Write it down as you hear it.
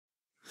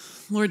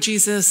Lord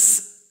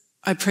Jesus,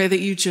 I pray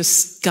that you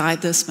just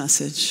guide this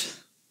message.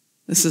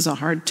 This is a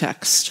hard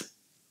text.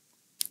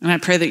 And I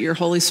pray that your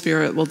Holy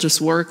Spirit will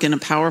just work in a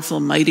powerful,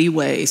 mighty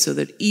way so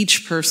that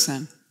each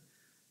person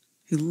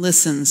who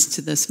listens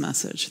to this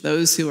message,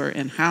 those who are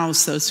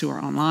in-house, those who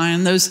are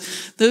online, those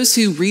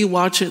who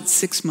rewatch it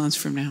 6 months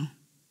from now,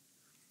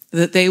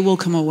 that they will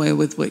come away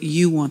with what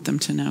you want them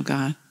to know,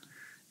 God.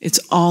 It's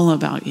all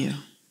about you.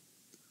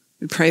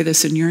 We pray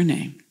this in your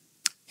name.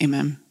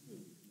 Amen.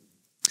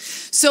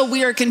 So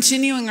we are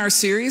continuing our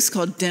series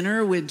called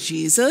Dinner with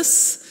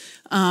Jesus.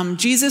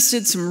 Jesus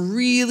did some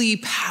really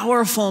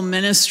powerful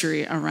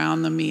ministry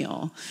around the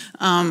meal.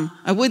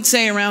 I would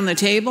say around the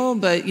table,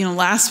 but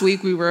last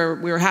week we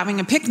were having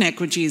a picnic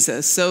with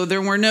Jesus, so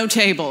there were no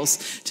tables.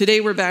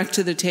 Today we're back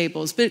to the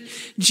tables. But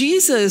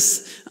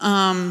Jesus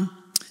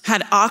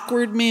had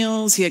awkward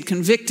meals, he had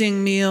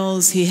convicting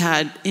meals, he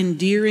had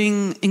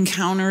endearing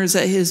encounters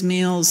at his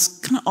meals,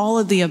 kind of all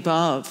of the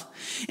above.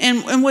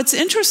 And what's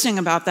interesting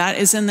about that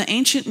is in the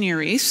ancient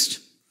Near East,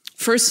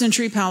 first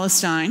century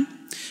Palestine,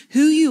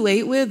 who you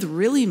ate with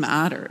really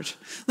mattered.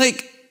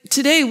 Like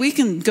today we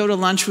can go to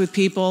lunch with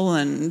people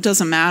and it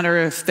doesn't matter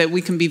if that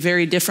we can be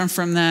very different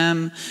from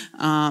them.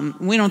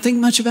 We don't think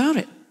much about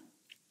it.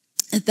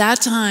 At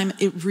that time,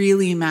 it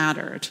really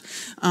mattered.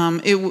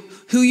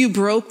 Who you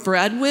broke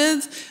bread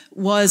with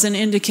was an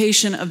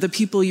indication of the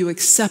people you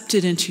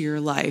accepted into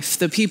your life,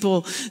 the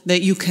people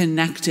that you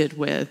connected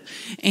with.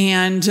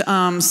 And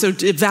so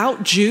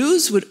devout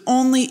Jews would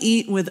only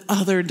eat with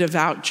other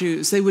devout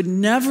Jews. They would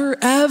never,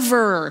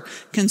 ever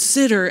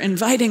consider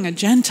inviting a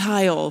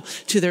Gentile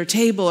to their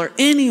table or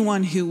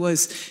anyone who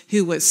was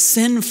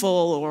sinful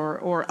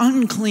or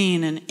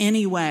unclean in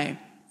any way.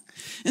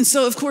 And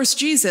so, of course,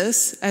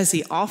 Jesus, as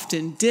he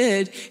often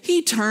did,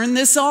 he turned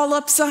this all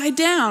upside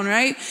down,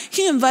 right?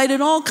 He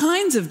invited all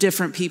kinds of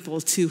different people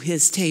to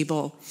his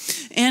table.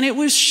 And it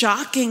was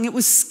shocking. It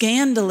was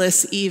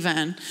scandalous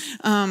even,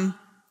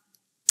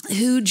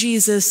 who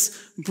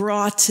Jesus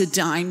brought to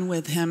dine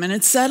with him. And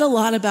it said a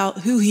lot about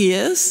who he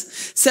is,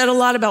 said a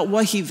lot about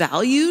what he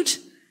valued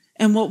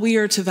and what we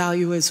are to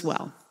value as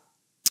well.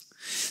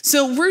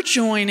 So we're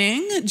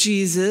joining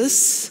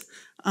Jesus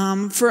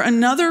for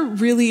another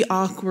really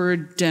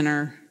awkward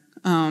dinner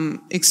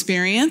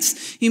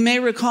experience. You may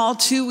recall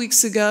 2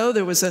 weeks ago,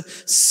 there was a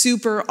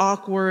super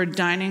awkward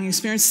dining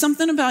experience.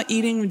 Something about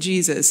eating with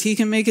Jesus. He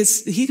can make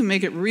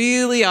it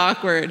really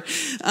awkward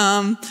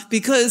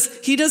because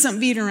he doesn't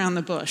beat around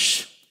the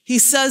bush. He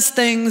says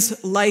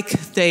things like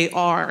they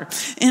are.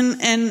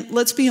 And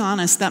let's be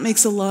honest, that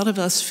makes a lot of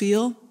us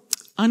feel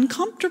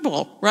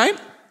uncomfortable, right?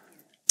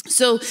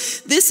 So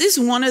this is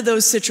one of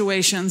those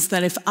situations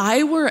that if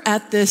I were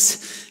at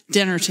this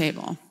dinner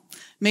table,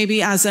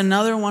 maybe as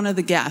another one of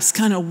the guests,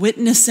 kind of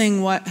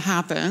witnessing what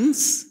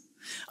happens,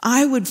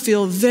 I would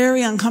feel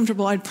very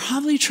uncomfortable. I'd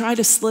probably try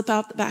to slip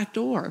out the back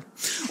door.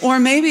 Or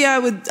maybe I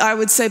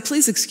would say,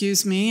 please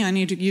excuse me, I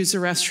need to use the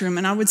restroom.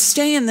 And I would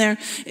stay in there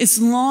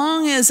as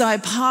long as I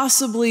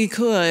possibly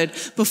could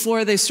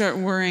before they start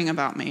worrying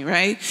about me,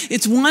 right?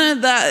 It's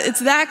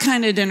that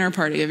kind of dinner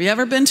party. Have you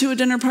ever been to a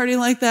dinner party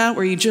like that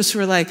where you just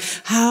were like,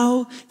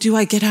 how do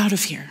I get out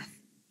of here?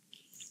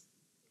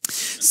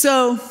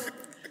 So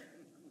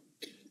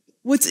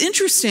what's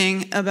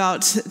interesting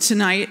about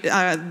tonight,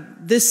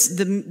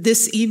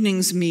 this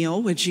evening's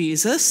meal with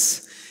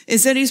Jesus,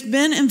 is that he's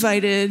been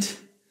invited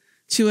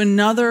to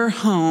another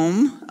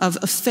home of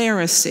a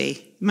Pharisee.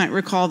 You might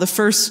recall the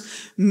first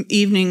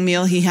evening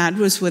meal he had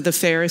was with a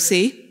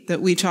Pharisee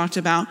that we talked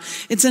about.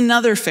 It's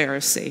another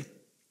Pharisee.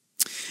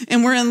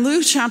 And we're in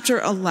Luke chapter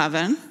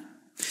 11.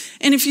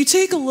 And if you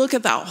take a look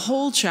at that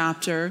whole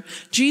chapter,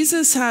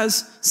 Jesus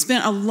has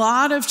spent a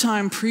lot of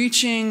time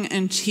preaching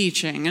and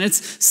teaching. And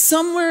it's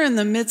somewhere in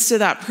the midst of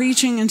that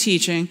preaching and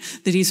teaching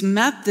that he's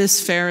met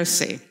this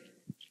Pharisee.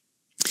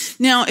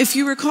 Now, if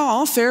you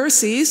recall,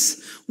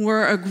 Pharisees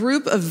were a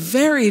group of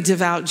very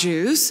devout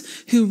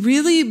Jews who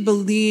really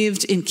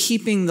believed in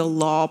keeping the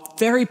law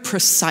very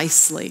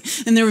precisely.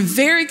 And they were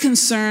very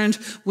concerned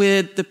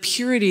with the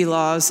purity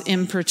laws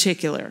in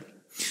particular.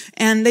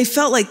 And they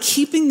felt like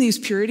keeping these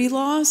purity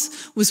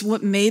laws was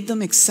what made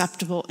them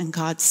acceptable in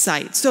God's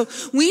sight. So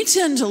we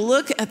tend to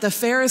look at the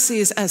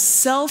Pharisees as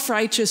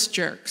self-righteous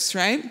jerks,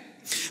 right?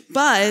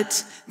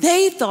 But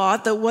they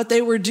thought that what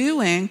they were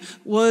doing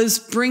was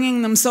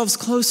bringing themselves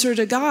closer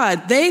to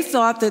God. They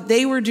thought that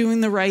they were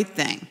doing the right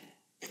thing.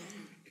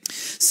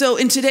 So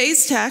in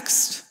today's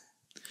text,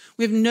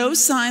 we have no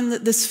sign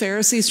that this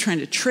Pharisee is trying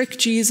to trick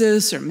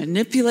Jesus or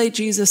manipulate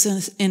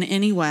Jesus in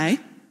any way.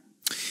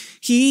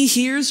 He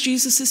hears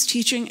Jesus'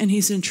 teaching and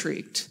he's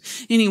intrigued.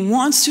 And he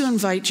wants to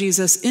invite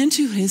Jesus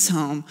into his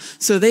home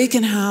so they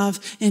can have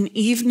an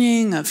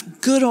evening of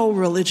good old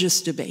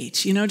religious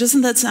debate.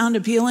 Doesn't that sound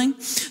appealing?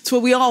 It's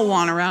what we all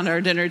want around our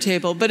dinner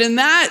table. But in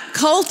that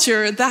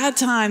culture, at that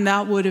time,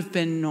 that would have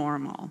been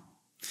normal.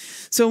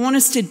 So I want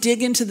us to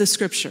dig into the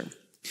scripture.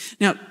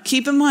 Now,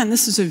 keep in mind,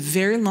 this is a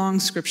very long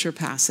scripture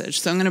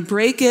passage. So I'm going to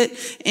break it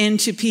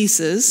into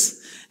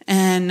pieces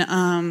and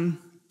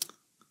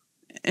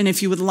And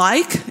if you would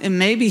like, it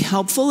may be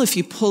helpful if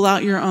you pull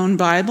out your own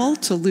Bible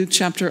to Luke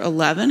chapter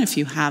 11, if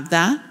you have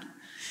that.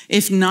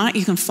 If not,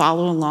 you can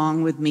follow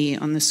along with me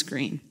on the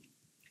screen.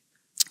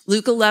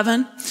 Luke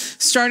 11,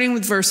 starting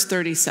with verse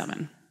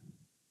 37.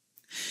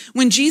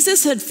 When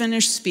Jesus had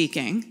finished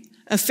speaking,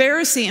 a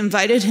Pharisee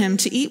invited him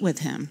to eat with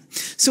him.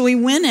 So he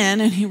went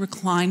in and he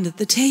reclined at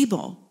the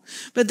table.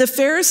 But the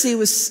Pharisee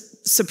was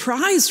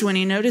surprised when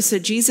he noticed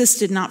that Jesus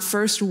did not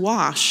first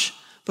wash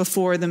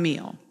before the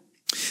meal.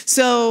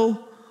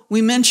 So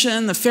we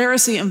mentioned the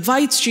Pharisee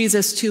invites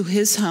Jesus to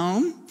his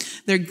home.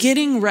 They're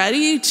getting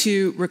ready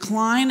to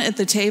recline at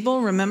the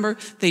table. Remember,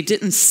 they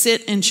didn't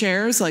sit in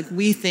chairs like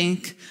we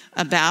think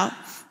about.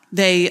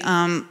 They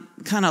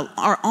kind of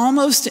are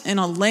almost in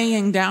a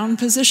laying down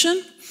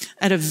position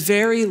at a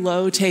very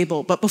low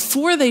table. But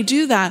before they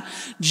do that,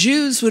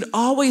 Jews would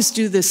always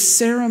do this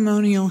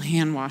ceremonial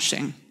hand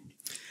washing.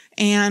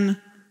 And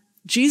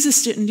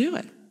Jesus didn't do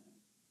it.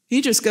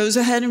 He just goes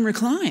ahead and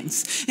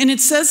reclines. And it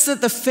says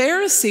that the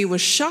Pharisee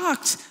was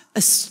shocked,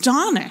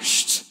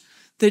 astonished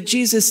that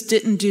Jesus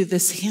didn't do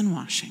this hand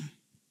washing.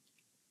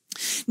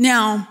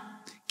 Now,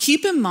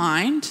 keep in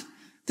mind,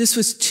 this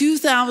was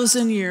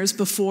 2,000 years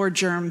before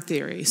germ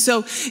theory.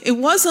 So it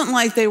wasn't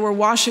like they were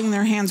washing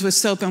their hands with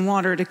soap and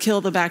water to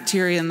kill the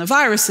bacteria and the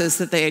viruses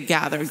that they had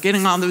gathered,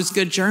 getting all those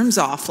good germs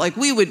off like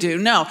we would do.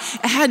 No,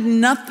 it had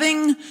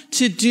nothing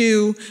to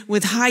do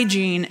with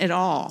hygiene at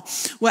all.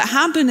 What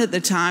happened at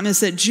the time is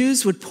that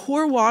Jews would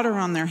pour water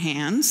on their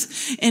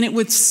hands, and it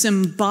would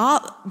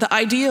the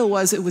idea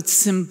was it would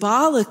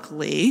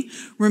symbolically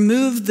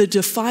remove the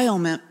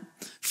defilement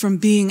from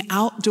being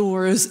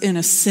outdoors in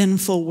a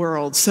sinful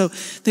world. So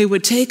they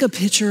would take a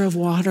pitcher of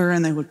water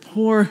and they would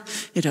pour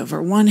it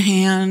over one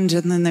hand,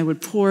 and then they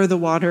would pour the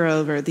water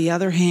over the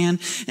other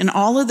hand. And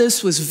all of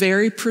this was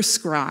very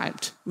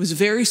prescribed. It was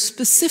very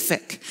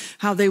specific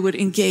how they would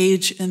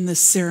engage in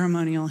this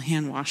ceremonial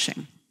hand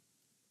washing.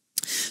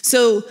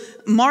 So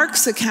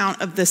Mark's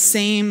account of the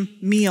same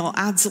meal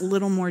adds a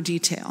little more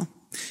detail.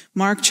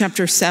 Mark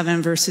chapter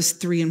 7, verses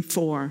 3 and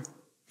 4.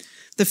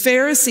 The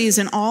Pharisees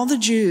and all the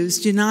Jews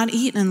do not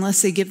eat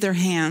unless they give their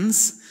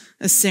hands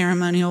a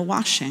ceremonial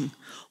washing,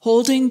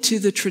 holding to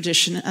the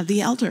tradition of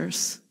the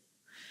elders.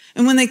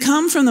 And when they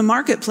come from the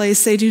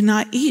marketplace, they do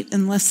not eat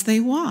unless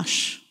they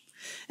wash.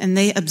 And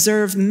they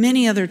observe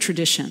many other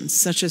traditions,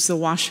 such as the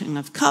washing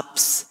of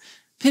cups,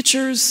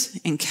 pitchers,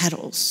 and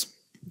kettles.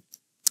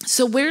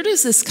 So where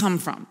does this come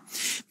from?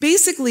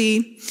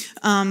 Basically,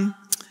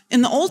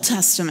 in the Old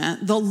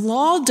Testament, the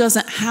law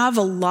doesn't have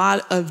a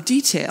lot of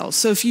details.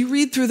 So if you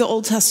read through the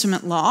Old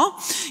Testament law,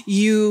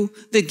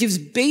 that gives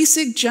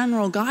basic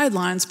general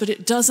guidelines, but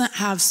it doesn't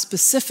have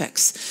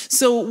specifics.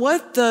 So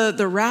what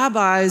the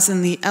rabbis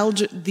and the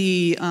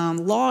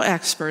law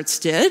experts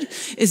did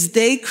is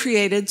they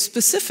created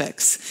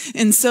specifics.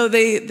 And so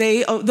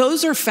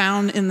those are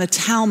found in the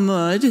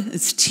Talmud.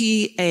 It's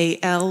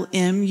Talmud,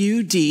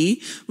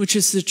 which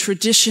is the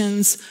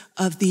traditions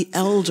of the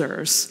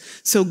elders.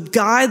 So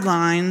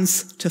guidelines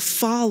to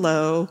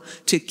follow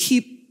to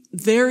keep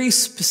very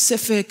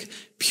specific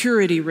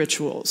purity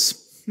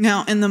rituals.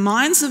 Now, in the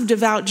minds of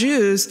devout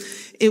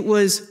Jews, it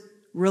was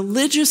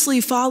religiously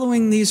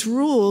following these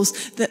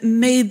rules that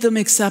made them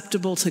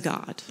acceptable to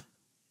God.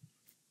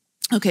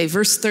 Okay,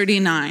 verse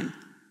 39.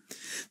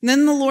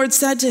 Then the Lord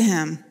said to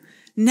him,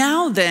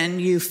 "Now then,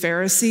 you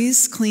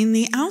Pharisees, clean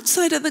the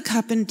outside of the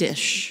cup and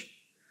dish,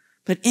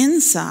 but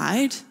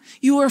inside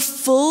you are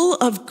full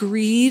of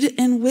greed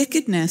and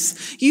wickedness.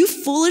 You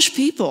foolish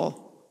people.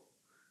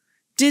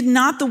 Did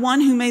not the one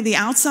who made the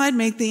outside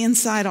make the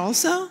inside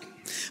also?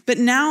 But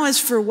now as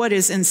for what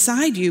is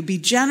inside you, be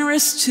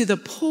generous to the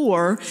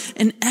poor,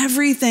 and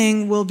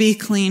everything will be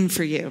clean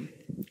for you."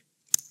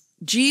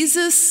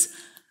 Jesus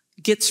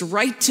gets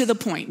right to the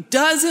point,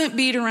 doesn't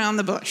beat around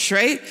the bush,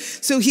 right?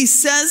 So he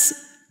says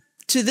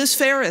to this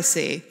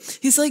Pharisee,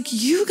 he's like,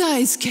 you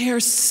guys care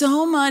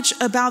so much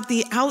about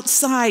the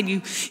outside.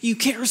 You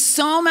care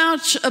so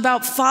much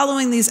about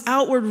following these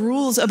outward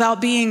rules, about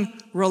being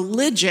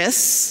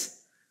religious,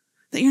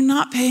 that you're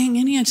not paying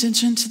any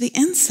attention to the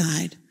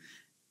inside,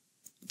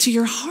 to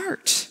your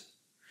heart.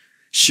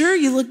 Sure,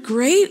 you look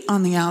great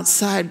on the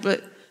outside,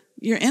 but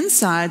your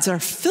insides are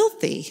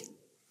filthy.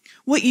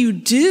 What you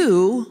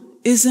do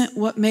isn't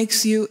what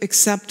makes you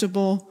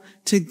acceptable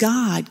to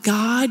God.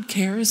 God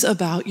cares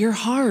about your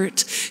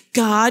heart.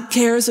 God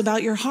cares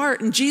about your heart.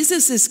 And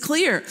Jesus is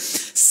clear.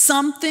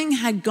 Something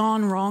had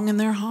gone wrong in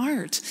their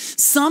heart.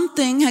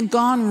 Something had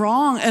gone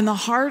wrong in the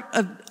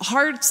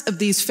hearts of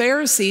these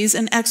Pharisees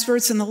and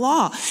experts in the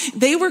law.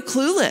 They were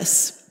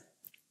clueless.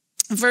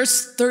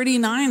 Verse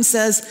 39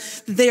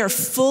 says they are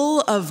full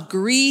of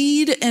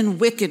greed and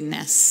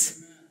wickedness.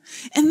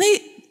 And they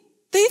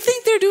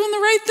think they're doing the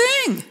right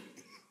thing.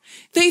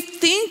 They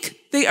think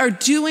they are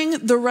doing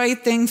the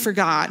right thing for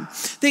God.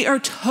 They are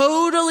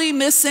totally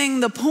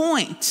missing the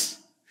point.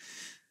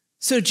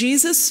 So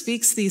Jesus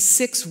speaks these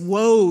 6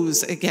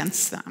 woes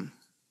against them.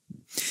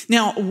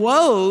 Now,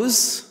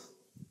 woes,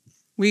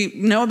 we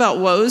know about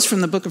woes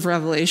from the book of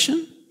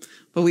Revelation.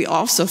 but we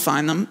also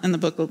find them in the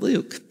book of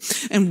Luke.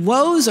 And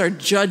woes are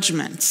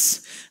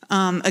judgments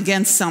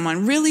against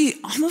someone, really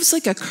almost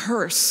like a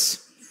curse.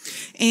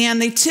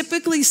 And they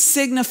typically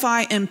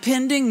signify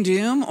impending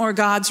doom or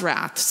God's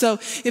wrath. So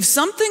if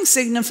something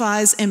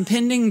signifies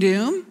impending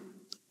doom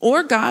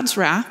or God's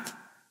wrath,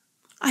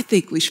 I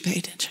think we should pay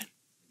attention.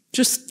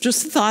 Just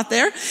a thought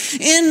there.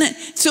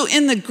 So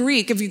in the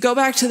Greek, if you go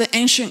back to the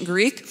ancient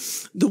Greek,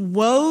 the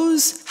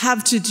woes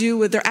have to do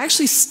with, they're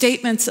actually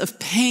statements of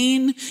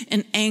pain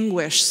and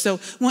anguish. So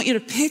I want you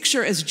to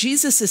picture as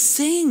Jesus is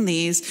saying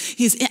these,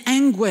 he's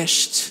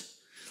anguished.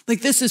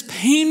 Like this is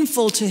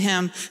painful to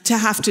him to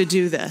have to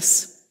do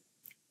this.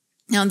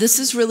 Now, this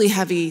is really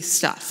heavy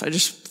stuff.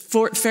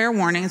 Fair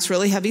warning, it's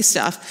really heavy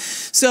stuff.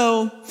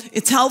 So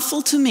it's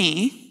helpful to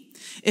me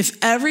if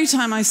every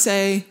time I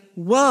say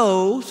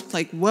woe,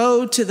 like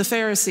woe to the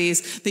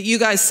Pharisees, that you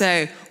guys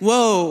say,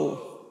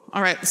 whoa.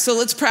 All right, so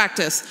let's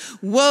practice.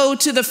 Woe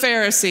to the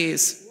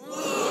Pharisees.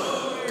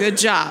 Whoa. Good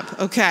job.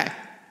 Okay.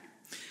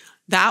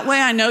 That way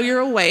I know you're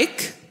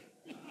awake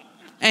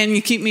and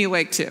you keep me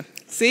awake too.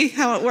 See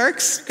how it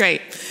works?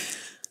 Great.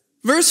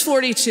 Verse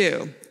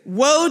 42.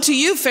 Woe to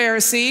you,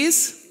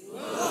 Pharisees.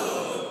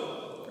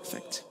 Whoa.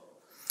 Perfect.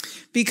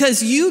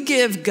 Because you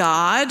give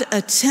God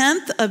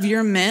 1/10 of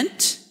your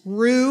mint,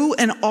 rue,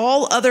 and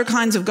all other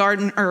kinds of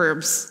garden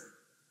herbs,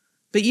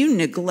 but you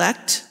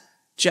neglect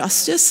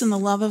justice and the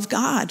love of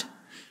God.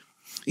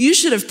 You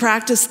should have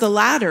practiced the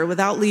latter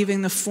without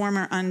leaving the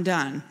former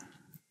undone.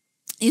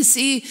 You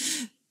see,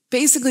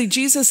 basically,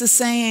 Jesus is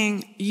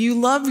saying, you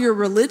love your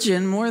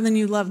religion more than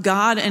you love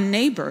God and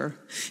neighbor.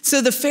 So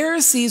the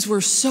Pharisees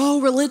were so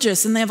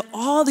religious, and they have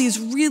all these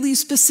really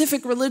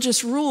specific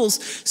religious rules,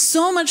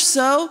 so much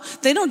so,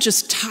 they don't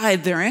just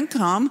tithe their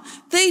income,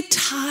 they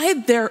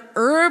tithe their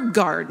herb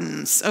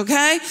gardens,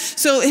 okay?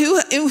 So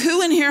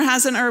who in here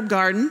has an herb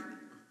garden?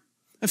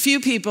 A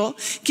few people.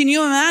 Can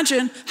you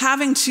imagine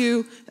having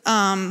to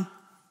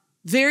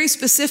very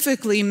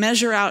specifically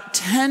measure out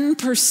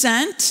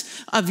 10%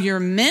 of your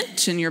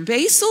mint and your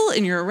basil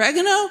and your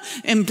oregano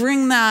and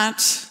bring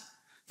that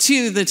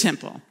to the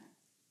temple?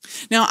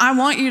 Now, I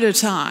want you to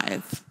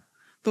tithe,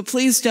 but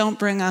please don't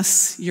bring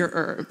us your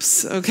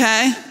herbs,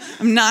 okay?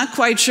 I'm not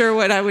quite sure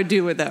what I would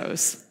do with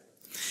those.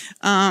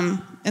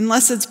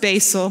 Unless it's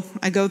basil.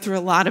 I go through a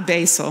lot of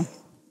basil.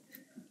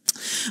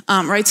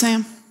 Right,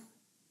 Sam?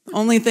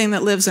 Only thing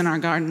that lives in our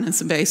garden is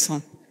the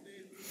basil.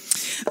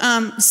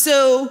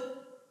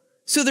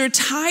 So they're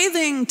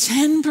tithing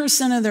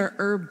 10% of their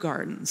herb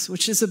gardens,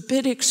 which is a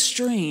bit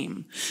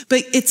extreme.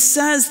 But it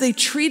says they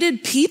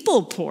treated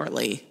people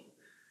poorly.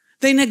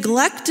 They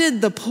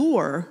neglected the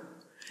poor,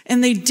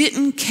 and they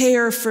didn't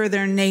care for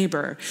their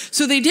neighbor.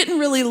 So they didn't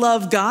really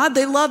love God.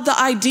 They loved the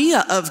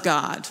idea of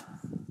God.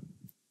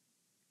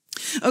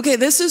 Okay,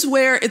 this is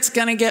where it's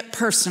going to get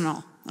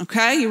personal.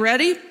 Okay, you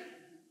ready?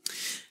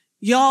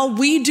 Y'all,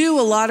 we do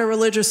a lot of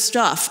religious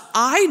stuff.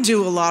 I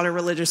do a lot of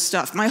religious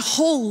stuff. My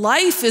whole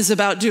life is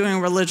about doing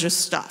religious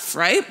stuff,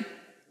 right?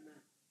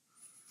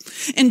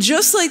 And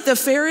just like the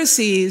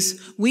Pharisees,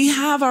 we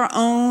have our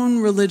own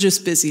religious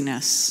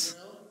busyness.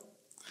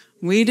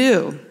 We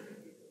do.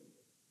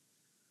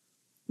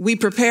 We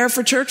prepare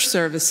for church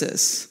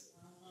services.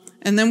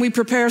 And then we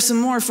prepare some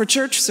more for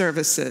church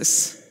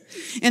services.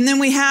 And then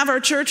we have our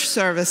church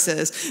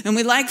services. And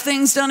we like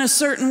things done a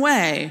certain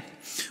way.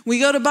 We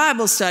go to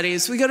Bible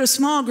studies. We go to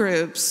small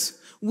groups.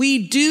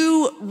 We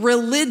do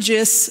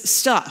religious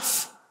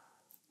stuff.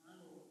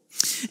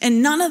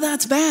 And none of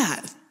that's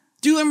bad.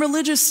 Doing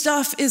religious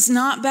stuff is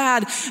not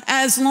bad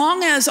as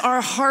long as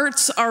our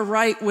hearts are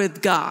right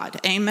with God.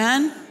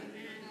 Amen?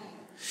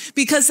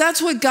 Because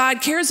that's what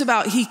God cares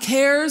about. He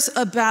cares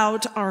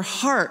about our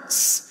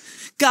hearts.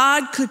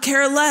 God could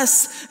care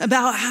less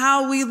about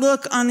how we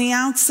look on the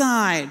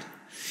outside.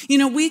 You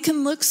know, we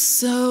can look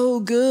so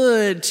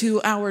good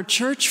to our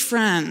church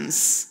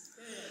friends.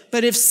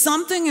 But if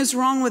something is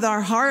wrong with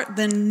our heart,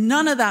 then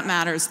none of that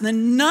matters.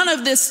 Then none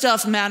of this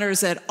stuff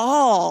matters at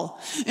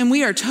all. And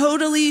we are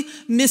totally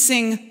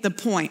missing the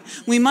point.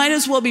 We might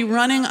as well be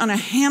running on a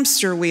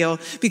hamster wheel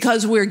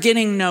because we're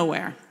getting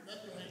nowhere.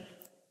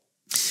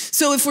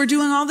 So if we're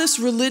doing all this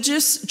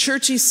religious,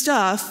 churchy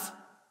stuff,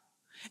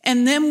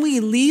 and then we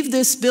leave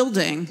this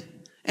building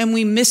and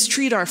we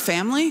mistreat our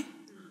family,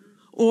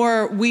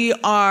 or we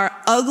are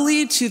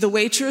ugly to the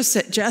waitress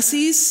at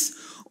Jesse's,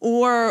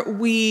 or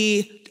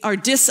we are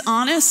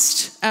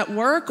dishonest at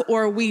work,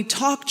 or we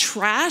talk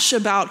trash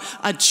about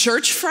a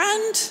church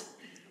friend,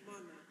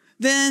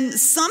 then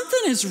something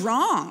is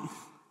wrong.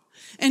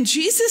 And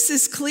Jesus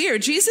is clear.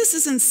 Jesus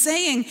isn't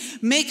saying,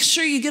 make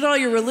sure you get all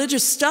your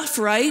religious stuff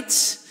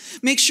right.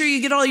 Make sure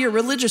you get all your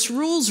religious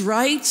rules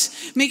right.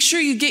 Make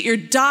sure you get your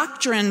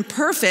doctrine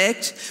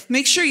perfect.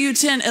 Make sure you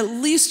attend at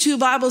least 2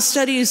 Bible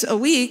studies a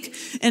week,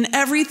 and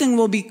everything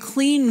will be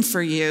clean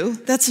for you.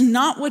 That's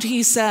not what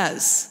he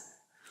says.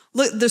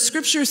 Look, the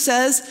scripture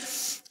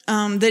says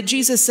that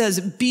Jesus says,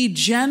 be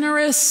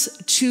generous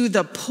to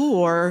the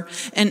poor,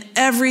 and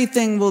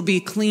everything will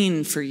be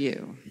clean for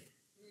you.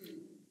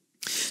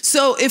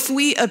 So if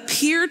we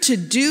appear to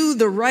do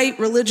the right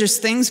religious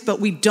things,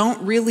 but we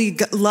don't really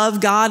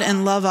love God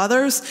and love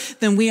others,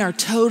 then we are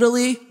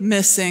totally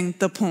missing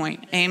the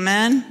point.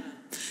 Amen?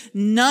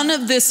 None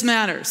of this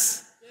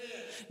matters.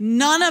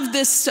 None of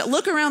this,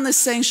 look around this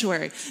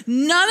sanctuary.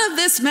 None of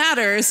this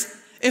matters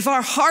if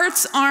our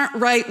hearts aren't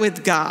right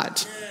with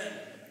God.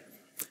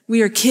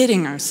 We are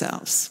kidding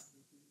ourselves.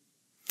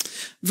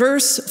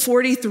 Verse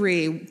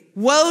 43,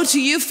 woe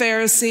to you,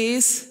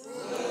 Pharisees,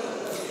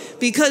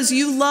 because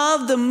you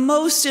love the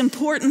most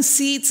important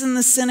seats in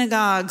the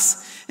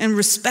synagogues and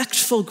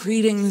respectful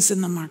greetings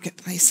in the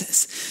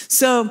marketplaces.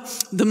 So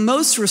the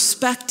most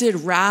respected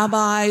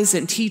rabbis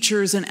and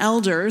teachers and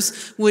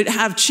elders would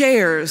have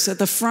chairs at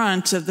the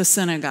front of the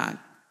synagogue.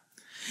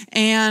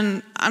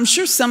 And I'm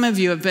sure some of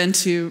you have been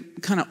to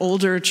kind of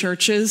older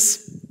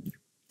churches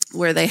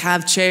where they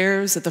have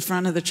chairs at the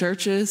front of the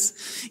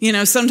churches. You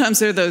know, sometimes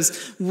they're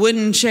those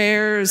wooden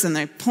chairs and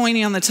they're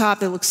pointy on the top.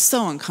 They look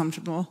so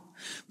uncomfortable.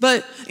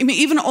 But, I mean,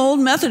 even old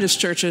Methodist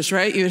churches,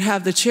 right? You would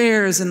have the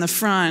chairs in the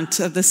front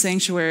of the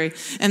sanctuary,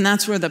 and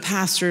that's where the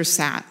pastor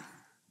sat.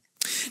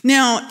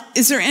 Now,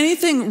 is there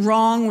anything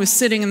wrong with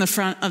sitting in the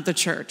front of the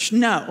church?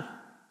 No.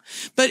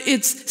 But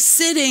it's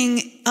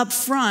sitting up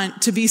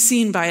front to be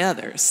seen by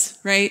others,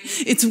 right?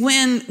 It's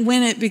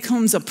when it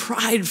becomes a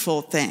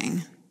prideful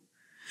thing.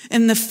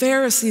 And the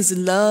Pharisees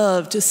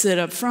loved to sit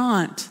up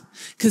front,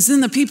 because then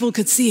the people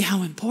could see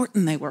how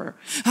important they were,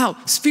 how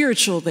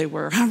spiritual they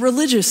were, how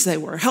religious they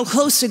were, how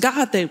close to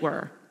God they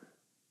were.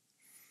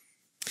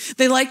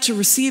 They liked to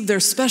receive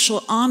their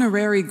special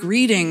honorary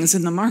greetings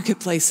in the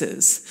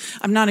marketplaces.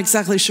 I'm not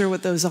exactly sure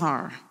what those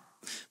are,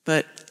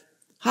 but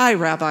hi,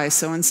 Rabbi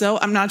so-and-so,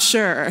 I'm not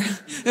sure.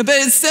 But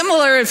it's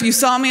similar if you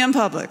saw me in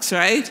Publix,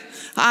 right?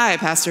 Hi,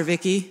 Pastor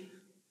Vicki.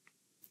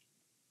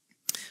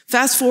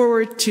 Fast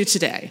forward to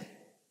today.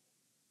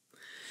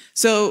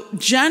 So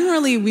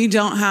generally, we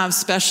don't have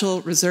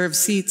special reserved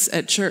seats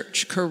at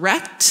church,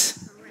 correct?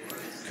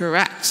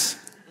 Correct.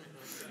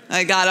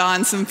 I got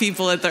on some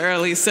people at the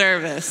early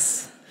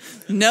service.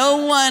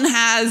 No one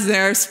has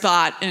their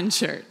spot in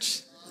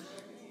church.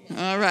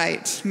 All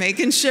right,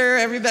 making sure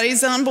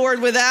everybody's on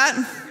board with that.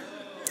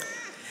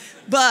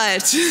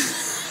 But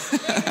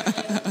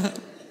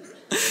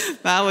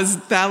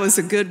that was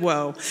a good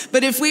woe.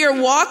 But if we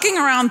are walking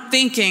around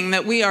thinking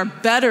that we are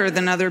better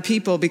than other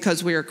people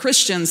because we are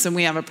Christians, then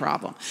we have a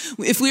problem.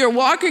 If we are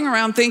walking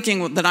around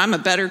thinking that I'm a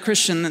better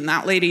Christian than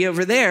that lady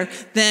over there,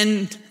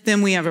 then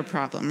we have a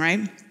problem,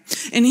 right?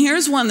 And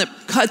here's one that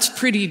cuts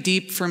pretty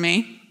deep for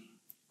me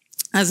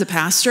as a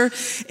pastor.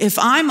 If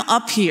I'm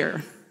up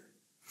here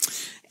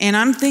and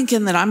I'm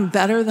thinking that I'm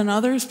better than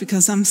others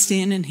because I'm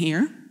standing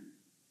here,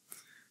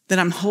 that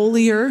I'm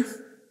holier,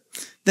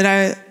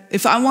 that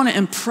if I want to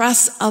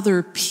impress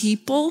other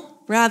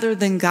people rather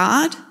than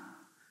God,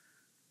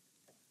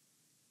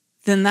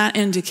 then that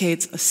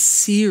indicates a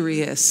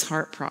serious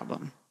heart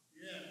problem.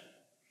 Yeah.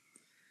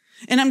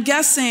 And I'm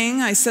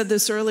guessing, I said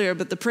this earlier,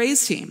 but the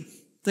praise team,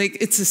 like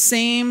it's the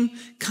same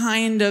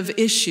kind of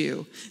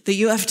issue that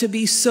you have to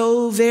be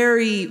so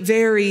very,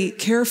 very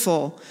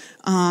careful.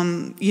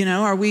 You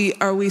know, are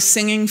we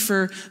singing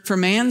for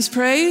man's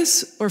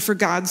praise or for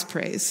God's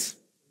praise?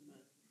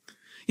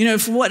 You know,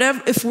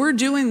 if we're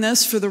doing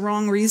this for the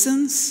wrong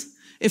reasons,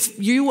 if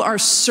you are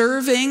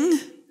serving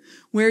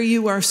where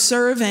you are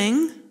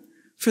serving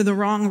for the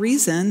wrong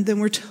reason, then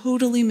we're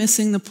totally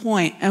missing the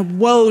point. And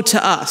woe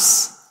to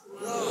us.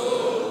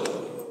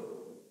 Whoa.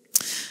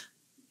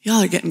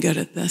 Y'all are getting good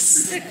at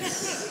this.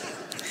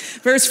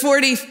 Verse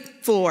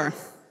 44.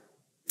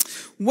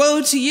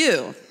 Woe to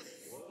you,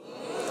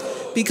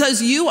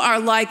 because you are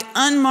like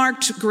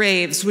unmarked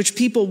graves, which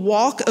people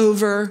walk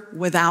over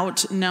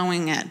without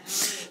knowing it.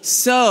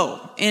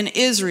 So, in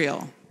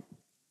Israel,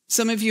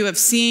 some of you have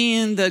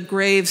seen the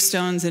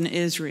gravestones in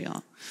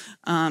Israel.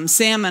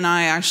 Sam and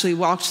I actually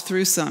walked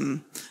through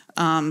some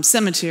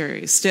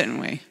cemeteries,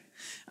 didn't we?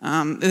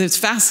 It's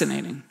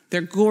fascinating.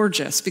 They're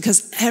gorgeous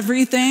because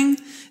everything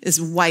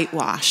is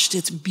whitewashed.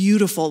 It's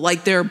beautiful,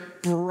 like they're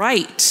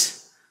bright.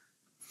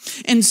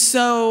 And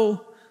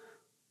so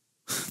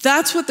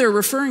that's what they're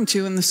referring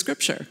to in the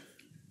scripture.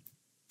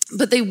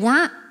 But they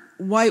weren't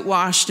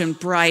whitewashed and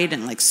bright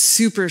and like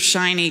super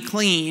shiny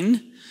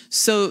clean,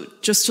 so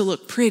just to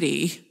look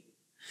pretty.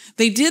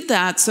 They did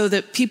that so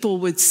that people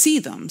would see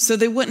them, so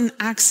they wouldn't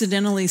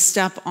accidentally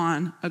step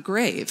on a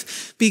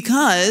grave,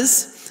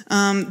 because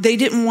they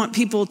didn't want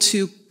people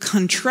to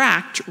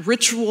contract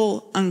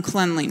ritual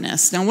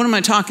uncleanliness. Now, what am I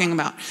talking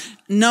about?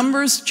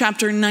 Numbers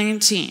chapter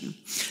 19.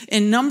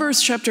 In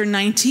Numbers chapter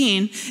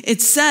 19,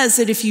 it says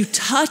that if you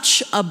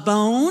touch a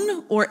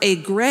bone or a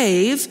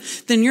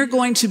grave, then you're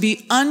going to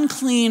be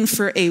unclean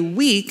for a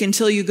week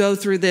until you go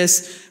through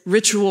this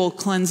ritual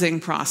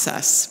cleansing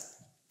process.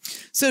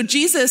 So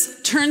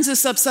Jesus turns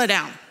this upside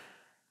down.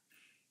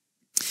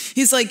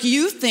 He's like,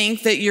 you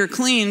think that you're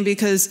clean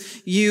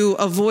because you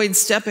avoid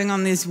stepping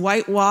on these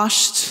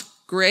whitewashed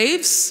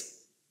graves?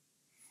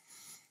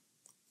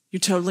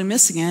 You're totally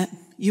missing it.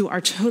 You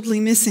are totally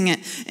missing it.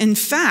 In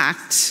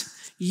fact,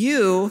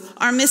 You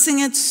are missing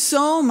it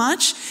so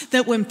much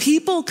that when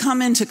people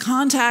come into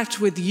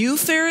contact with you,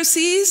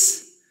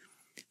 Pharisees,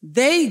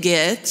 they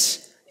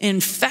get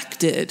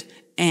infected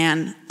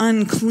and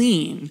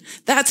unclean.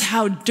 That's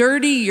how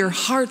dirty your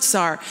hearts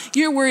are.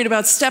 You're worried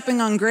about stepping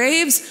on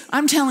graves.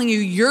 I'm telling you,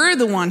 you're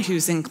the one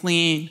who's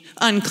unclean.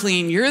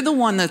 You're the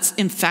one that's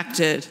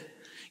infected.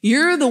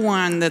 You're the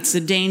one that's a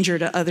danger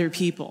to other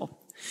people.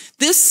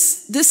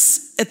 This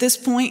at this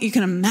point, you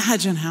can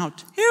imagine how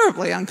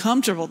terribly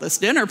uncomfortable this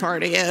dinner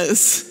party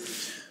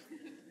is.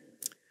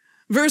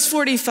 Verse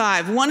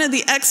 45, one of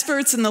the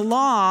experts in the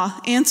law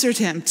answered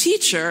him,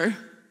 "Teacher,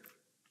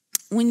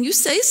 when you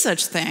say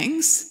such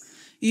things,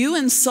 you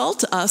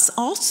insult us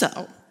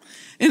also."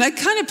 And I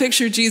kind of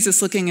picture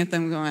Jesus looking at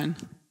them going,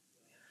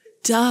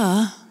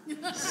 duh.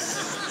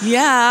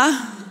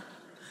 Yeah,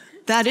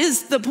 that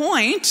is the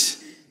point.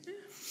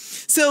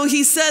 So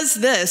he says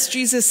this,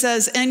 Jesus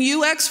says, "And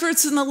you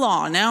experts in the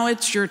law, now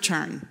it's your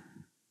turn.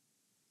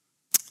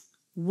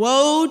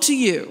 Woe to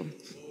you.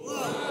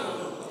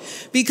 Whoa.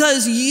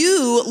 Because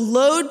you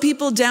load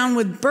people down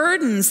with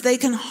burdens they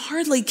can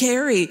hardly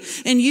carry,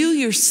 and you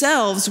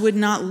yourselves would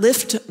not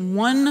lift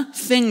one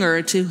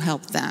finger to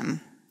help them."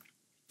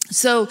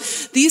 So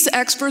these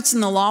experts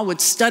in the law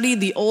would study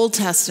the Old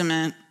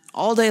Testament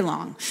all day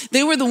long.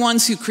 They were the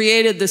ones who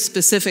created the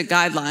specific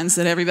guidelines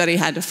that everybody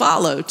had to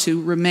follow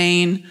to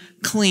remain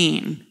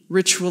clean,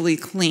 ritually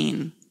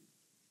clean.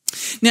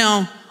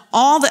 Now,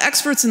 all the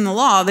experts in the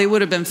law, they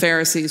would have been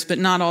Pharisees, but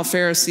not all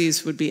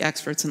Pharisees would be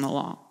experts in the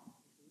law.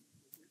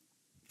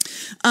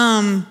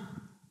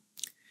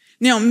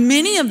 Now,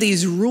 many of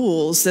these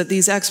rules that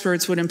these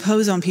experts would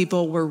impose on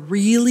people were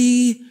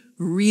really,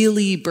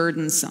 really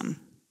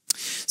burdensome.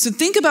 So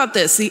think about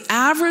this. The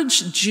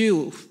average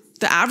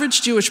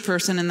Jewish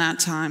person in that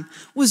time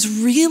was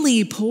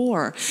really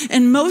poor.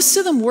 And most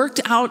of them worked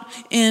out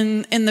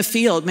in the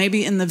field,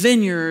 maybe in the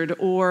vineyard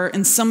or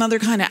in some other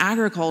kind of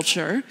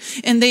agriculture.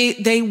 And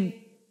they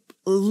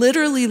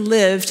literally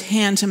lived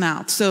hand to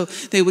mouth. So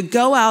they would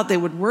go out, they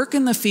would work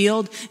in the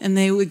field, and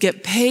they would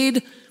get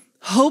paid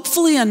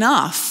hopefully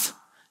enough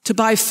to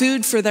buy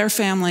food for their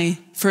family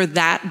for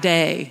that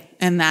day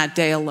and that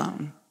day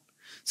alone.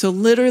 So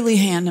literally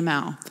hand to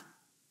mouth.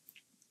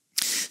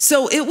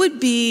 So it would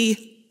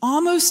be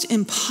almost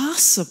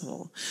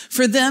impossible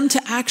for them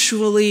to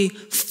actually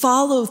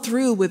follow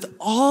through with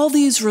all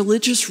these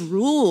religious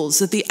rules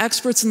that the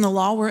experts in the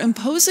law were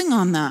imposing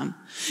on them.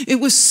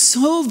 It was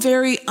so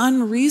very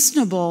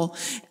unreasonable.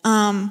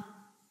 And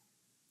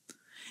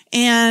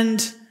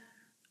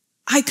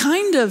I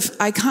kind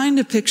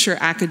of picture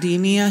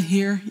academia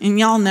here. And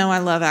y'all know I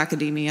love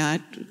academia.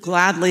 I'd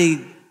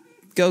gladly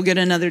go get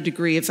another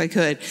degree if I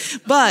could.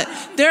 But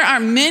there are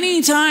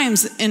many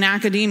times in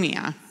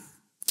academia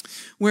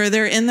where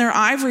they're in their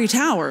ivory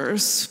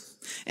towers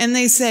and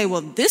they say,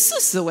 well, this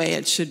is the way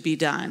it should be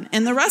done.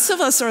 And the rest of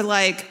us are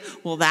like,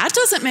 well, that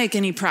doesn't make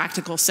any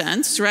practical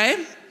sense, right?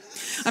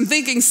 I'm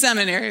thinking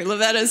seminary.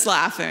 Lovetta's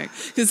laughing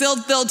because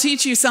they'll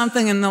teach you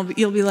something and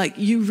you'll be like,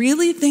 you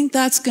really think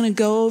that's going to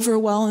go over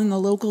well in the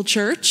local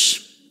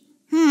church?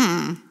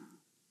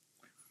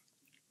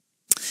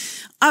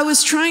 I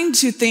was trying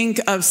to think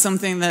of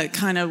something that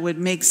kind of would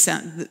make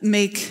sense,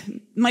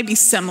 might be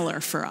similar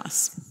for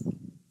us.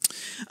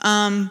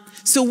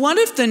 So what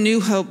if the New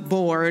Hope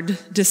board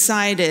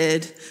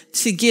decided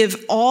to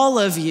give all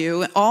of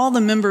you, all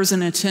the members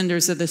and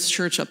attenders of this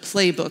church, a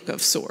playbook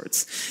of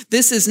sorts?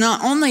 This is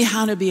not only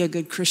how to be a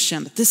good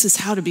Christian, but this is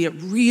how to be a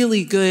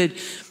really good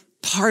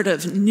part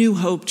of New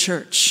Hope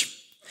Church.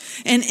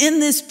 And in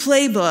this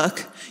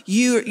playbook,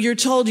 you're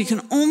told you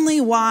can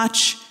only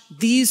watch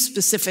these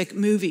specific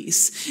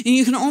movies, and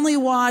you can only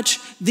watch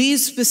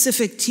these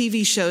specific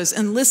TV shows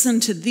and listen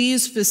to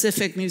these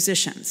specific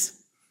musicians.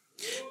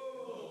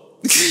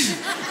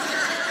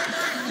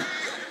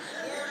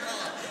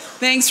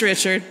 Thanks,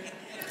 Richard.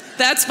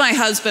 That's my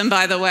husband,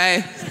 by the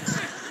way.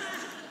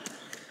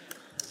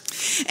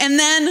 And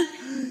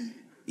then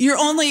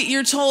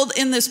you're told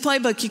in this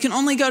playbook, you can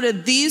only go to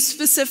these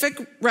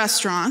specific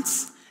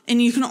restaurants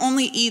and you can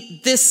only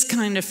eat this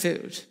kind of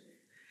food.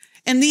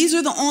 And these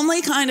are the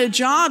only kind of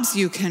jobs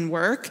you can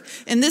work.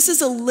 And this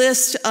is a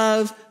list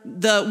of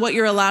what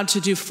you're allowed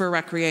to do for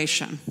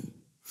recreation.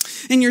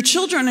 And your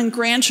children and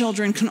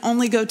grandchildren can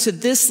only go to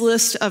this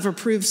list of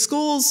approved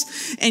schools,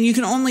 and you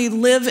can only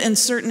live in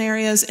certain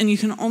areas, and you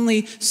can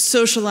only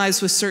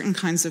socialize with certain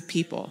kinds of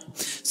people.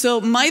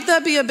 So might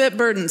that be a bit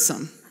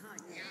burdensome?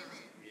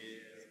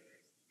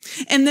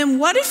 And then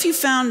what if you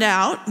found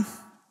out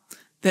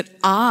that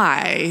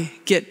I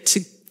get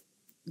to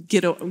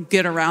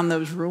get around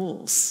those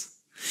rules?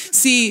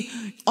 See,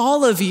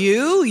 all of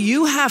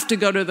you have to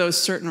go to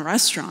those certain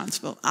restaurants.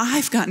 But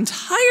I've gotten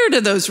tired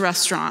of those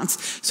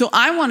restaurants. So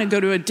I want to go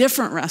to a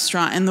different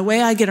restaurant. And the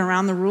way I get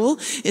around the rule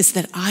is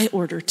that I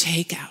order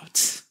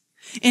takeout.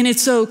 And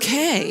it's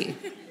okay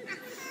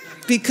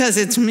because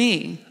it's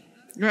me,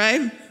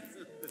 right?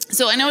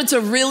 So I know it's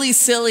a really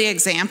silly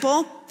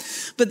example,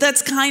 But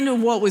that's kind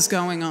of what was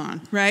going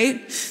on,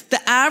 right? The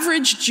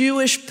average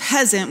Jewish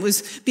peasant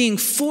was being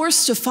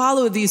forced to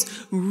follow these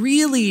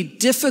really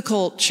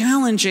difficult,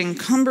 challenging,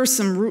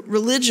 cumbersome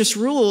religious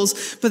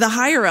rules. But the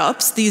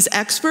higher-ups, these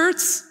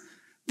experts,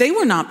 they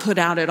were not put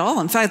out at all.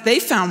 In fact, they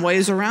found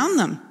ways around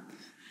them.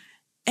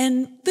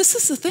 And this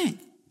is the thing.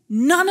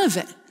 None of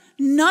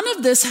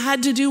this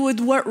had to do with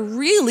what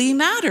really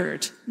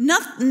mattered.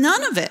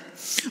 None of it.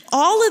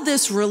 All of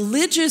this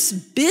religious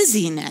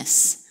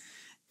busyness,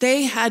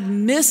 they had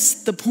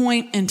missed the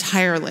point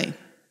entirely.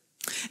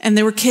 And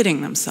they were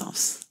kidding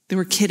themselves.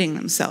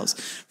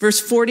 Verse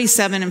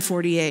 47 and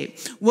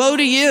 48. Woe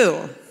to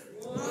you!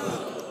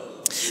 Whoa.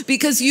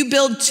 Because you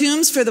build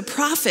tombs for the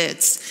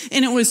prophets,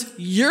 and it was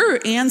your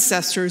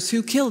ancestors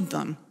who killed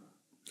them.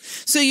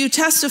 So you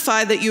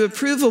testify that you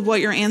approve of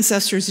what your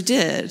ancestors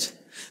did.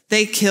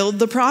 They killed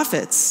the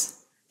prophets,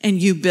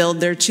 and you build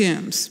their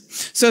tombs.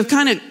 So I've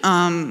kind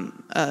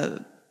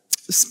of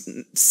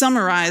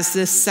summarized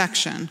this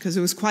section because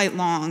it was quite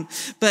long.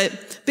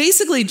 But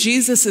basically,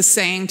 Jesus is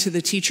saying to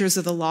the teachers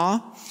of the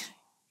law,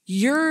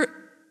 your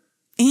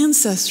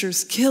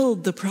ancestors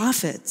killed the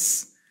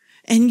prophets.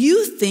 And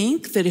you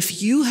think that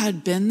if you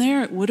had been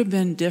there, it would have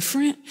been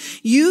different?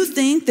 You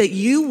think that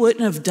you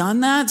wouldn't have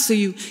done that? So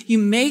you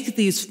make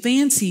these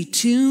fancy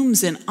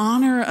tombs in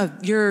honor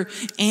of your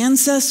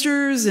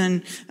ancestors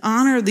and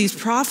honor of these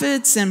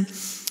prophets. And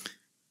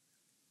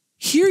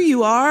here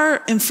you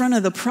are in front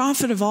of the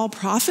prophet of all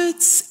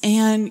prophets,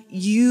 and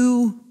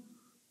you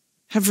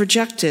have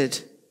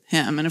rejected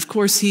him. And of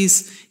course,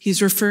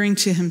 he's referring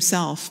to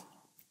himself.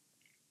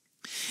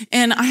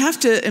 And I have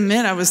to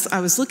admit, I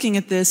was looking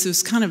at this. It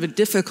was kind of a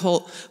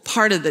difficult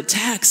part of the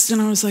text.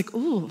 And I was like,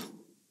 oh,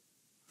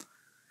 I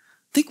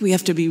think we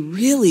have to be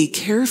really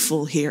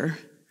careful here.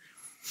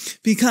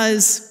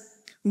 Because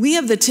we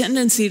have the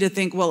tendency to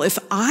think, well, if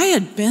I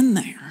had been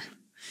there,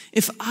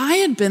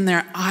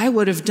 I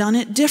would have done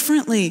it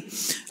differently.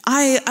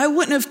 I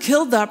wouldn't have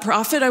killed that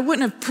prophet. I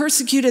wouldn't have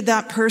persecuted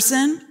that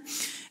person.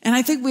 And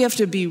I think we have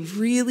to be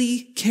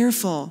really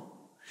careful.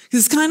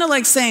 Because it's kind of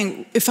like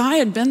saying, if I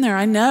had been there,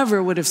 I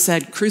never would have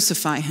said,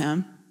 crucify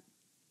him.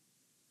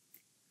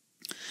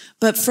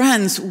 But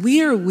friends,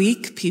 we are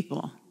weak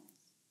people.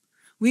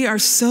 We are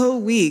so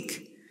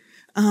weak.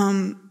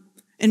 And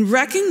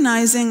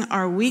recognizing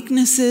our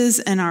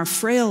weaknesses and our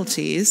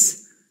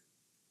frailties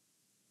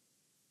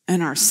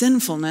and our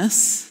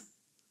sinfulness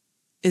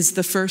is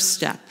the first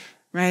step,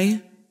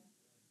 right?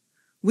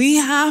 We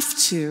have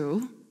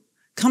to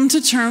come to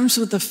terms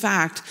with the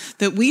fact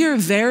that we are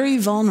very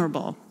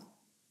vulnerable.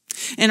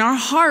 And our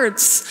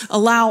hearts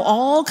allow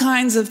all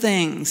kinds of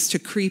things to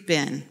creep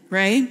in,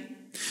 right?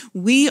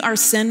 We are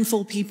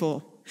sinful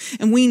people,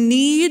 and we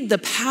need the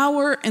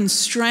power and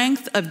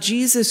strength of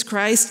Jesus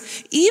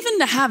Christ even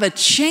to have a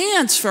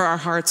chance for our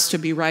hearts to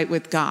be right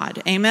with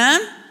God.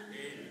 Amen?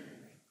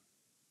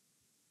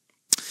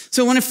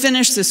 So I want to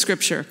finish this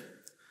scripture.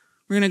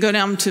 We're going to go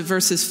down to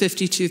verses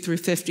 52 through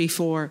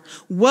 54.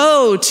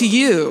 Woe to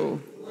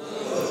you,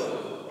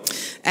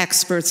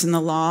 experts in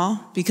the law,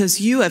 because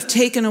you have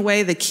taken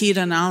away the key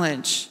to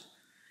knowledge.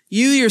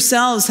 You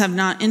yourselves have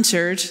not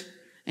entered,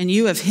 and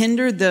you have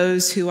hindered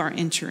those who are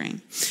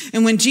entering.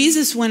 And when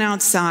Jesus went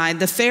outside,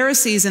 the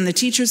Pharisees and the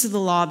teachers of the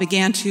law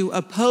began to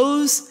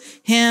oppose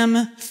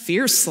him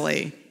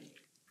fiercely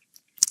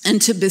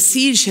and to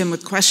besiege him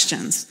with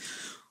questions,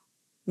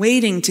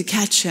 waiting to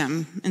catch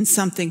him in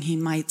something he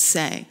might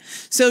say.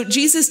 So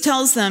Jesus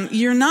tells them,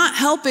 you're not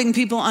helping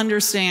people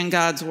understand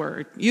God's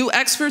word. You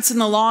experts in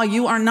the law,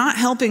 you are not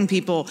helping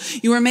people.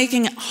 You are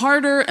making it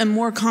harder and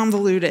more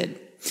convoluted.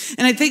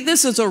 And I think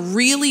this is a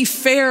really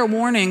fair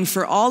warning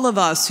for all of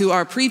us who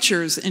are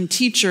preachers and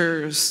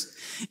teachers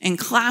and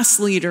class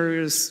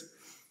leaders.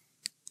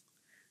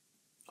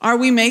 Are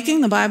we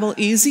making the Bible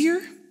easier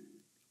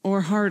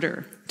or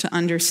harder to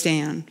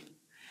understand?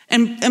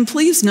 And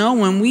please know,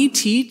 when we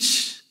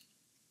teach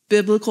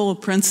biblical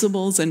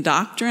principles and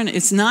doctrine,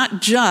 it's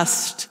not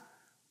just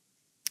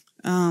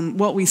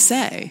what we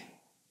say,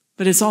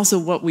 but it's also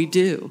what we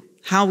do,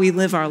 how we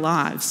live our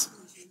lives.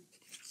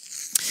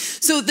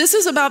 So this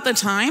is about the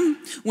time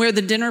where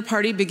the dinner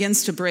party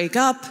begins to break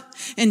up,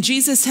 and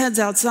Jesus heads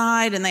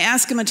outside, and they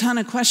ask him a ton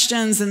of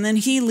questions, and then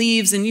he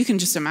leaves, and you can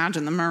just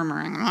imagine the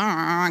murmuring.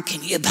 Oh,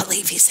 can you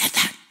believe he said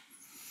that?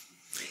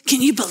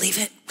 Can you believe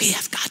it? We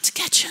have got to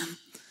catch him.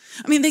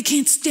 I mean, they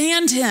can't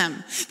stand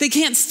him. They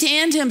can't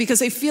stand him because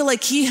they feel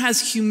like he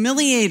has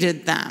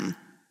humiliated them.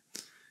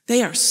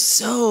 They are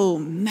so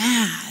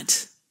mad.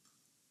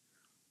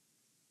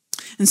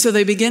 And so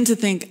they begin to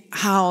think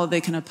how they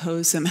can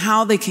oppose him,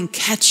 how they can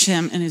catch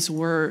him in his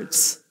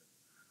words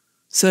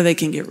so they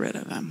can get rid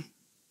of him.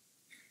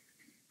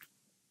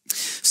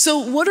 So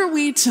what are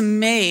we to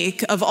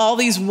make of all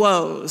these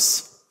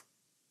woes?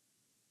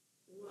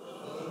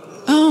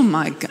 Oh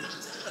my God.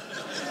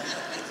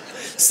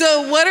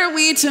 So what are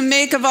we to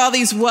make of all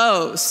these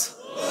woes?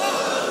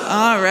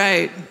 All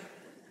right.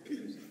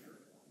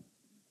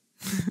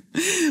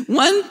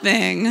 One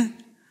thing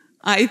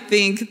I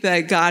think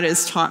that God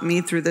has taught me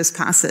through this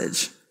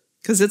passage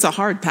because it's a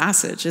hard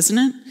passage, isn't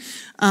it?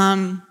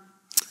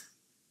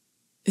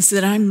 Is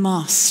that I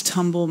must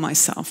humble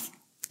myself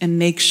and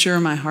make sure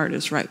my heart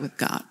is right with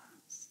God.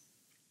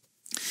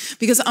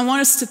 Because I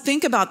want us to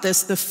think about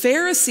this. The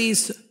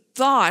Pharisees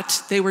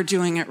thought they were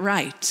doing it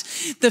right.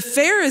 The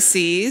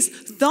Pharisees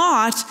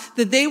thought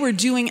that they were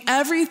doing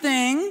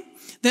everything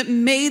that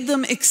made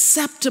them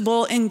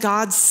acceptable in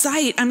God's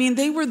sight. I mean,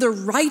 they were the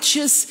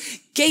righteous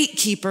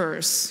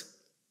gatekeepers.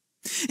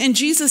 And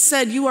Jesus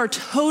said, you are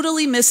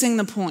totally missing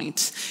the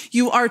point.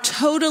 You are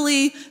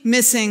totally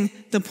missing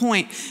the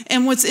point.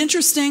 And what's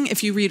interesting,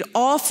 if you read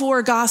all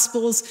four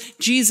Gospels,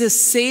 Jesus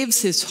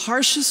saves his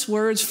harshest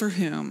words for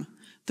whom?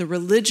 The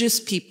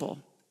religious people.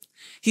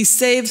 He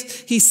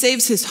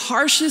saves his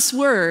harshest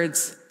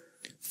words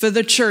for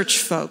the church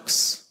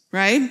folks,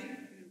 right?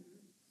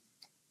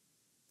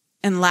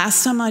 And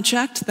last time I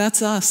checked,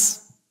 that's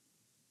us.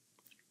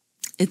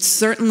 It's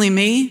certainly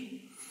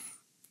me,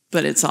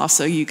 but it's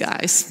also you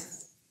guys.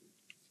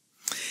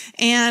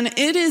 And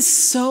it is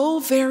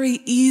so very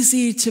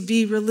easy to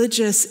be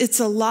religious. It's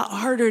a lot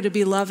harder to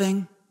be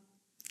loving.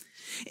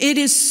 It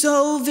is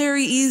so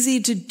very easy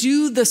to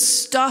do the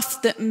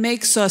stuff that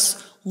makes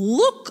us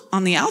look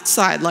on the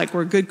outside like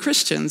we're good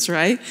Christians,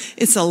 right?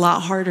 It's a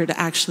lot harder to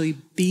actually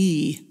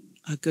be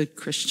a good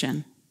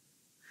Christian.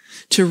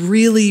 To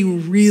really,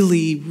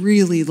 really,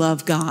 really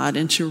love God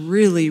and to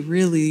really,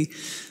 really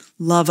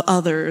love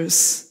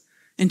others.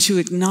 And to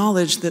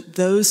acknowledge that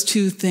those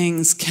two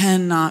things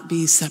cannot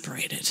be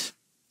separated.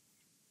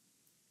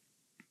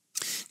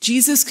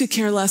 Jesus could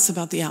care less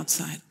about the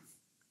outside.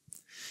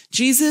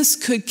 Jesus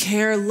could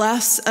care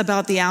less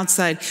about the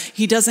outside.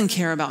 He doesn't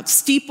care about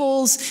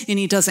steeples, and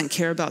he doesn't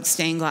care about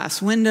stained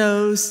glass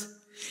windows.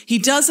 He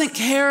doesn't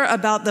care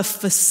about the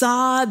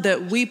facade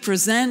that we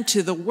present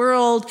to the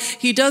world.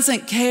 He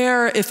doesn't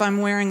care if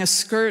I'm wearing a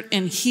skirt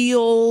and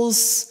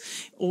heels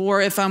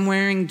or if I'm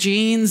wearing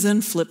jeans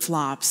and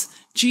flip-flops.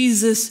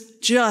 Jesus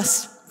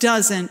just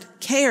doesn't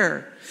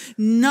care.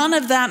 None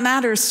of that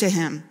matters to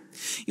him.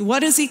 What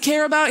does he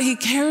care about? He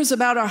cares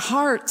about our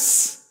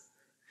hearts.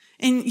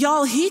 And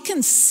y'all, he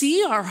can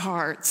see our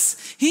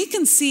hearts. He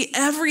can see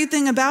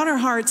everything about our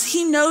hearts.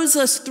 He knows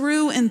us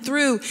through and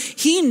through.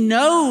 He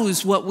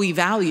knows what we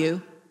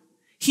value.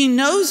 He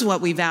knows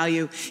what we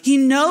value. He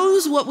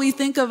knows what we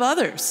think of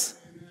others.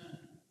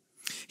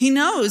 He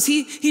knows.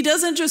 He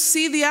doesn't just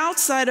see the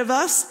outside of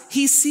us.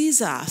 He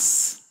sees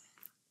us.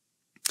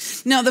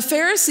 Now, the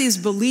Pharisees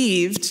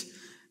believed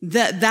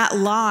that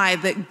lie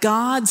that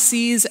God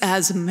sees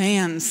as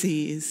man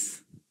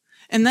sees.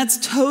 And that's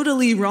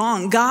totally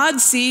wrong.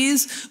 God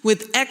sees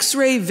with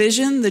X-ray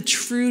vision the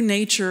true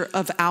nature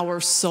of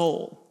our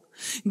soul.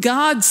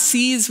 God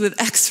sees with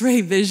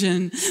X-ray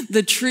vision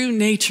the true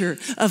nature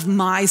of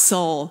my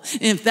soul.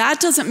 And if that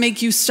doesn't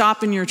make you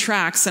stop in your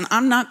tracks, then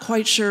I'm not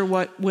quite sure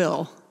what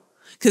will,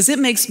 because it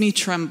makes me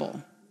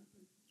tremble.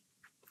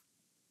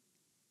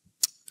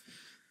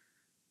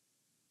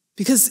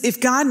 Because if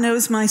God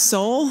knows my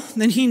soul,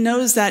 then he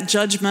knows that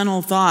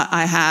judgmental thought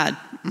I had,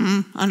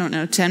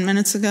 10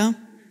 minutes ago.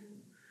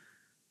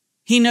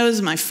 He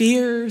knows my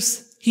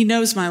fears. He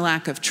knows my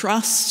lack of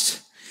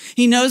trust.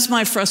 He knows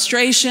my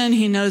frustration.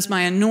 He knows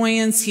my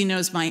annoyance. He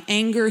knows my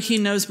anger. He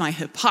knows my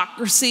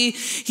hypocrisy.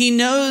 He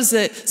knows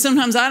that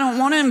sometimes I don't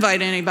want to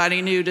invite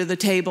anybody new to the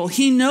table.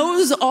 He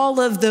knows all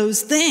of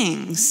those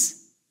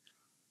things.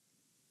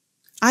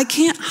 I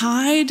can't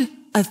hide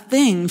a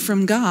thing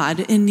from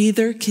God, and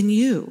neither can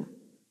you.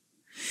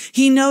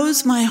 He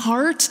knows my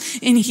heart,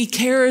 and he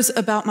cares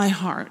about my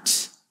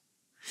heart.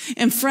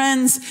 And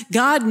friends,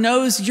 God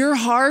knows your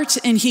heart,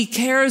 and he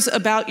cares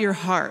about your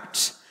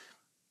heart.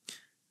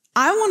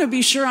 I want to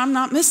be sure I'm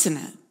not missing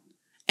it.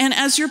 And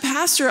as your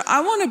pastor,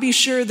 I want to be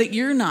sure that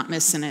you're not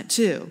missing it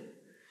too.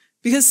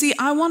 Because see,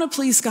 I want to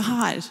please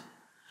God.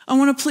 I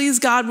want to please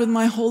God with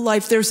my whole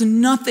life. There's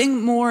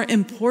nothing more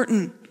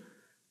important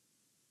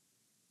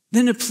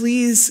than to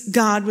please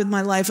God with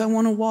my life. I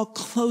want to walk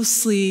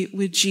closely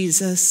with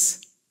Jesus.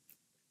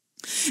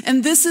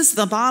 And this is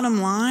the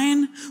bottom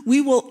line. We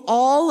will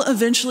all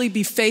eventually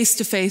be face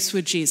to face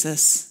with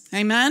Jesus.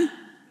 Amen?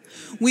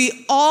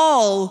 We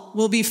all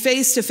will be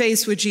face to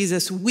face with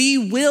Jesus. We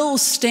will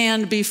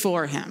stand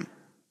before him.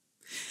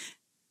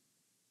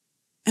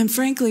 And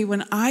frankly,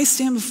 when I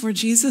stand before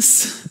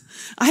Jesus,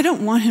 I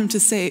don't want him to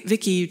say,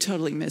 Vicki, you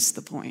totally missed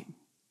the point.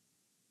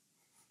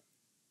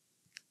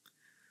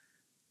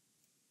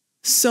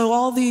 So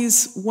all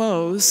these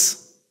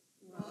woes,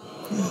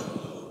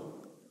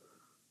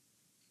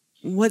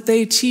 what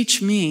they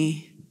teach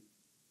me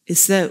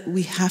is that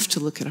we have to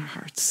look at our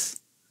hearts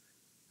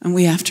and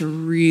we have to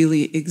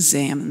really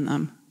examine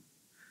them.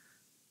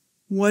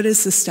 What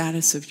is the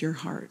status of your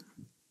heart?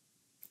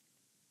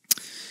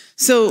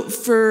 So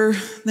for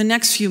the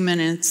next few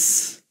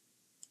minutes,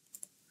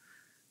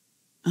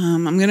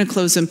 I'm going to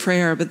close in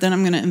prayer, but then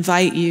I'm going to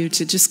invite you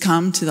to just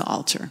come to the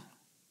altar.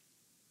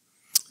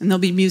 And there'll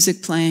be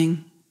music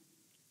playing.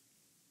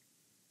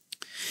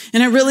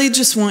 And I really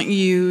just want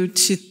you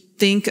to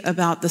think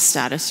about the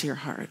status of your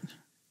heart.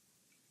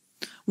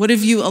 What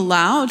have you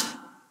allowed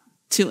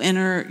to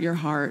enter your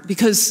heart,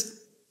 because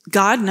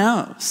God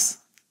knows.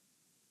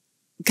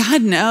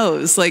 God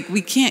knows, like,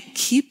 we can't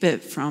keep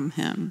it from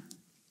him.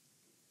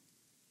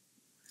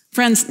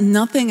 Friends,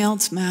 nothing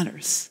else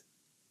matters.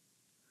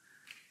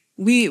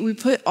 We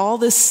put all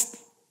this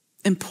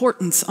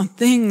importance on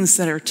things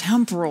that are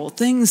temporal,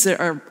 things that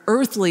are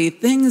earthly,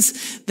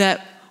 things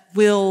that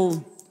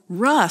will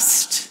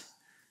rust.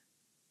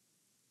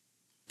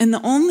 And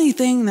the only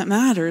thing that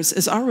matters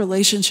is our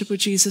relationship with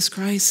Jesus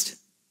Christ.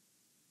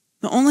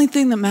 The only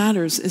thing that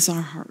matters is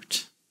our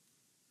heart.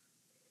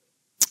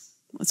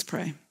 Let's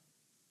pray.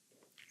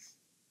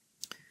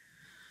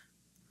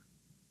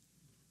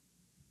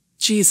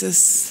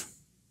 Jesus,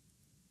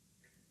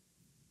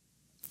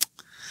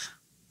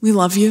 we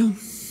love you,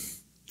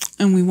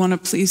 and we want to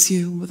please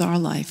you with our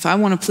life. I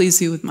want to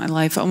please you with my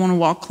life. I want to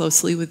walk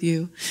closely with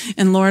you.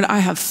 And Lord, I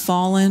have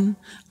fallen.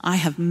 I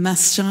have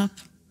messed up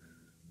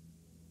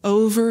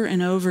over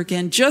and over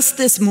again. Just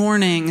this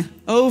morning,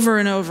 over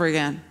and over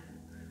again.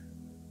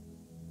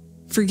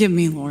 Forgive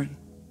me, Lord.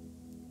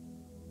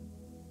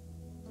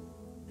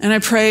 And I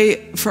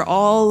pray for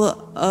all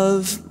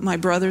of my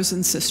brothers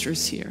and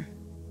sisters here.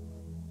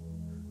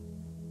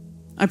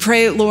 I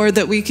pray, Lord,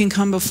 that we can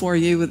come before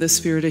you with a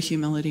spirit of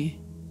humility.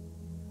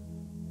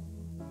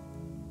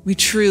 We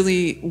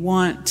truly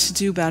want to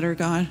do better,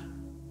 God.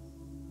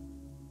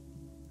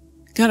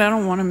 God, I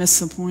don't want to miss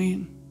the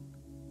point.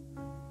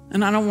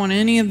 And I don't want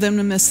any of them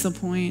to miss the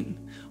point.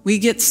 We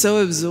get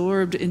so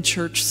absorbed in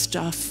church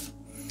stuff,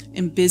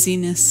 in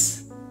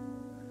busyness,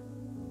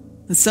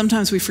 that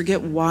sometimes we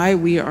forget why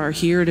we are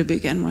here to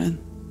begin with.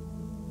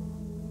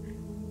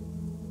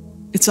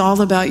 It's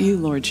all about you,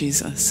 Lord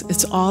Jesus.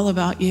 It's all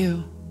about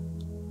you.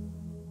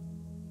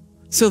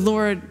 So,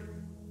 Lord,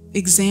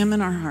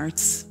 examine our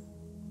hearts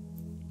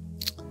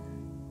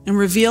and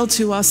reveal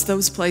to us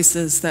those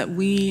places that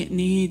we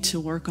need to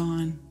work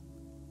on.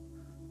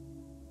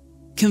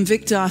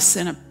 Convict us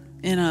in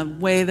a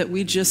way that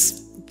we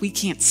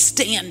can't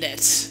stand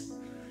it.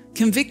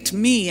 Convict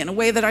me in a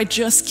way that I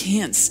just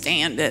can't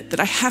stand it, that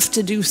I have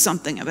to do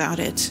something about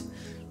it.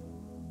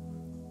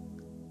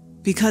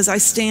 Because I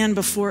stand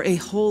before a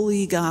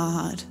holy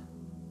God.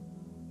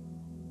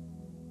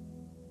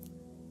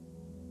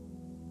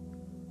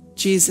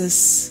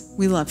 Jesus,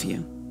 we love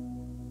you.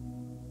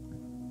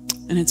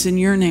 And it's in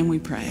your name we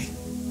pray.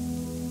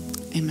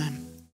 Amen.